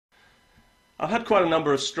I've had quite a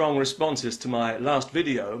number of strong responses to my last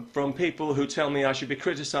video from people who tell me I should be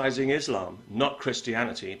criticizing Islam, not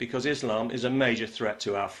Christianity, because Islam is a major threat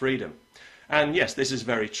to our freedom. And yes, this is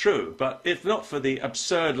very true, but if not for the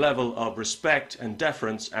absurd level of respect and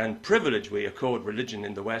deference and privilege we accord religion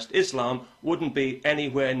in the West, Islam wouldn't be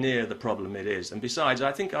anywhere near the problem it is. And besides,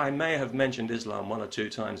 I think I may have mentioned Islam 1 or 2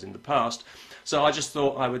 times in the past, so I just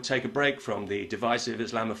thought I would take a break from the divisive,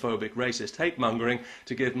 Islamophobic, racist hate-mongering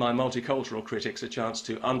to give my multicultural critics a chance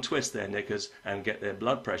to untwist their knickers and get their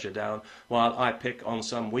blood pressure down, while I pick on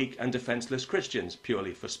some weak and defenceless Christians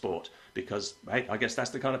purely for sport. Because, hey, I guess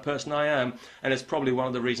that's the kind of person I am, and it's probably one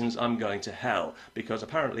of the reasons I'm going to hell, because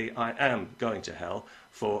apparently I am going to hell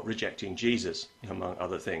for rejecting Jesus, among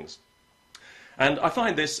other things. And I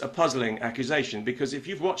find this a puzzling accusation, because if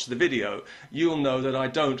you've watched the video, you'll know that I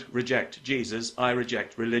don't reject Jesus, I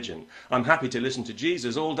reject religion. I'm happy to listen to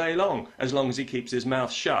Jesus all day long as he keeps his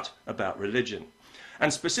mouth shut about religion.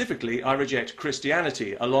 And specifically, I reject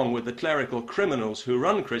Christianity, along with the clerical criminals who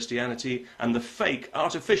run Christianity and the fake,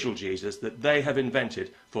 artificial Jesus that they have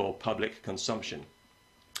invented for public consumption.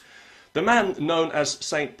 The man known as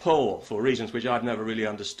St. Paul, for reasons which I've never really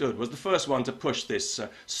understood, was the first one to push this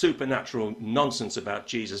supernatural nonsense about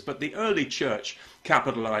Jesus, but the early church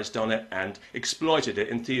capitalized on it and exploited it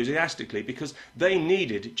enthusiastically because they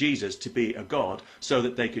needed Jesus to be a god so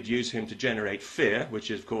that they could use him to generate fear, which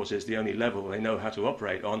of course is the only level they know how to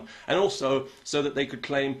operate on, and also so that they could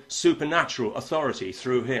claim supernatural authority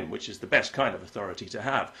through him, which is the best kind of authority to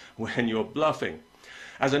have when you're bluffing.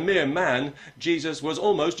 As a mere man, Jesus was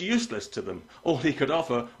almost useless to them. All he could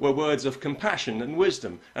offer were words of compassion and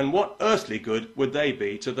wisdom, and what earthly good would they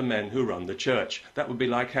be to the men who run the church? That would be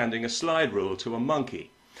like handing a slide rule to a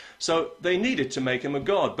monkey. So they needed to make him a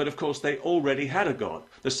god, but of course they already had a god,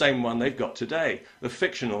 the same one they've got today, the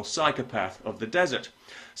fictional psychopath of the desert.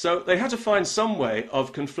 So they had to find some way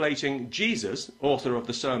of conflating Jesus, author of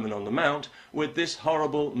the Sermon on the Mount, with this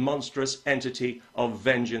horrible, monstrous entity of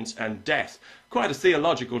vengeance and death. Quite a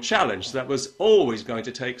theological challenge that was always going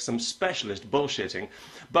to take some specialist bullshitting,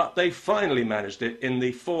 but they finally managed it in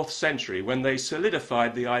the 4th century when they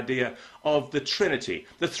solidified the idea of the Trinity,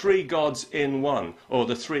 the 3 gods in one, or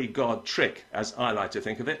the 3-god trick, as I like to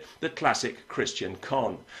think of it, the classic Christian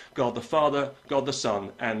con. God the Father, God the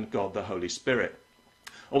Son, and God the Holy Spirit.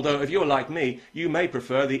 Although if you're like me, you may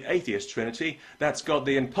prefer the atheist trinity. That's God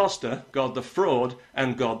the imposter, God the fraud,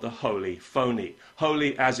 and God the holy phony.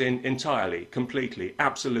 Holy as in entirely, completely,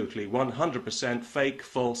 absolutely, 100% fake,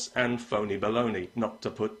 false, and phony baloney, not to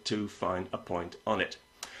put too fine a point on it.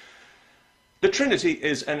 The Trinity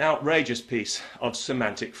is an outrageous piece of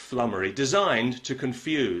semantic flummery designed to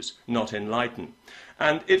confuse, not enlighten.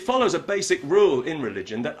 And it follows a basic rule in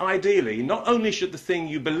religion that ideally, not only should the thing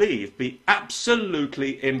you believe be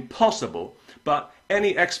absolutely impossible, but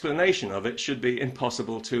any explanation of it should be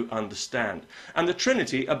impossible to understand. And the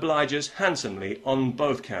Trinity obliges handsomely on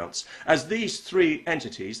both counts, as these 3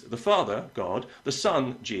 entities, the Father, God, the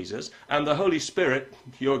Son, Jesus, and the Holy Spirit,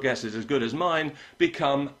 your guess is as good as mine,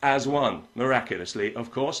 become as one, miraculously, of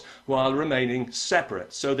course, while remaining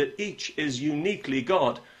separate, so that each is uniquely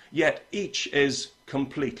God, yet each is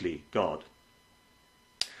completely God.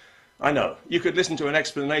 I know, you could listen to an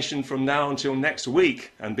explanation from now until next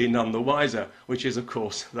week and be none the wiser, which is of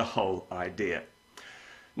course the whole idea.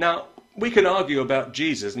 Now, we can argue about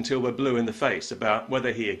Jesus until we're blue in the face, about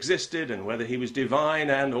whether he existed and whether he was divine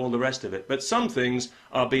and all the rest of it, but some things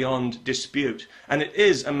are beyond dispute, and it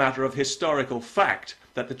is a matter of historical fact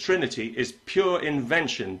that the Trinity is pure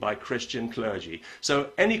invention by Christian clergy. So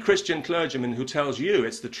any Christian clergyman who tells you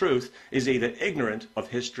it's the truth is either ignorant of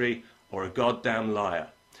history or a goddamn liar.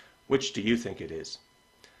 Which do you think it is?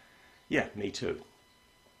 Yeah, me too.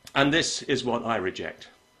 And this is what I reject.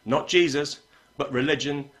 Not Jesus, but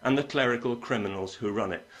religion and the clerical criminals who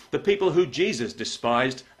run it. The people who Jesus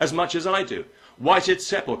despised as much as I do. Whited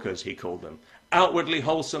sepulchres, he called them. Outwardly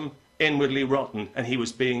wholesome, inwardly rotten, and he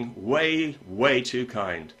was being way, way too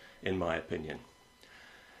kind, in my opinion.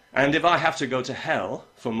 And if I have to go to hell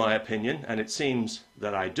for my opinion, and it seems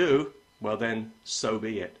that I do, well then, so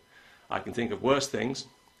be it. I can think of worse things.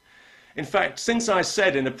 In fact, since I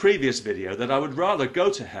said in a previous video that I would rather go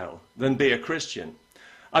to hell than be a Christian,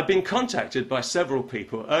 I've been contacted by several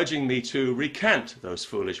people urging me to recant those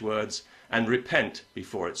foolish words and repent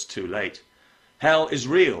before it's too late. Hell is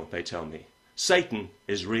real, they tell me. Satan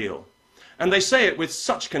is real. And they say it with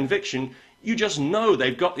such conviction, you just know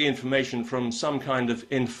they've got the information from some kind of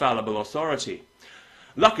infallible authority.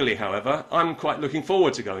 Luckily, however, I'm quite looking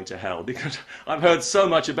forward to going to hell, because I've heard so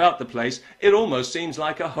much about the place, it almost seems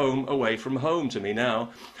like a home away from home to me now.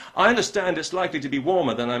 I understand it's likely to be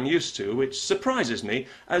warmer than I'm used to, which surprises me,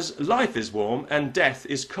 as life is warm and death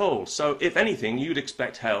is cold. So if anything, you'd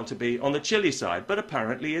expect hell to be on the chilly side, but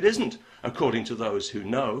apparently it isn't, according to those who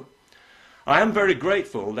know. I am very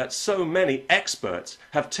grateful that so many experts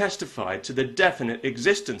have testified to the definite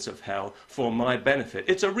existence of hell for my benefit.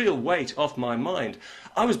 It's a real weight off my mind.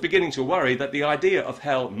 I was beginning to worry that the idea of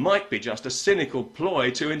hell might be just a cynical ploy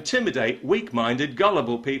to intimidate weak-minded,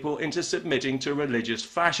 gullible people into submitting to religious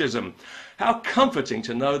fascism. How comforting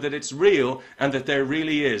to know that it's real and that there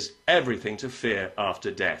really is everything to fear after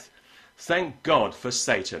death. Thank God for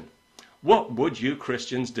Satan. What would you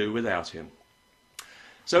Christians do without him?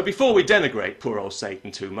 So before we denigrate poor old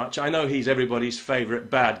Satan too much, I know he's everybody's favourite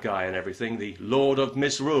bad guy and everything, the Lord of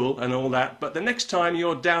Misrule and all that, but the next time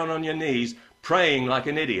you're down on your knees praying like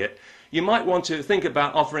an idiot, you might want to think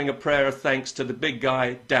about offering a prayer of thanks to the big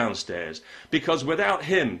guy downstairs, because without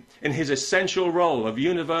him, in his essential role of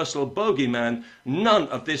universal bogeyman, none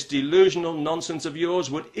of this delusional nonsense of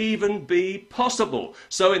yours would even be possible.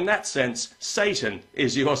 So in that sense, Satan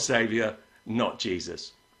is your saviour, not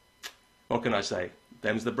Jesus. What can I say?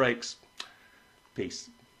 Them's the breaks. Peace.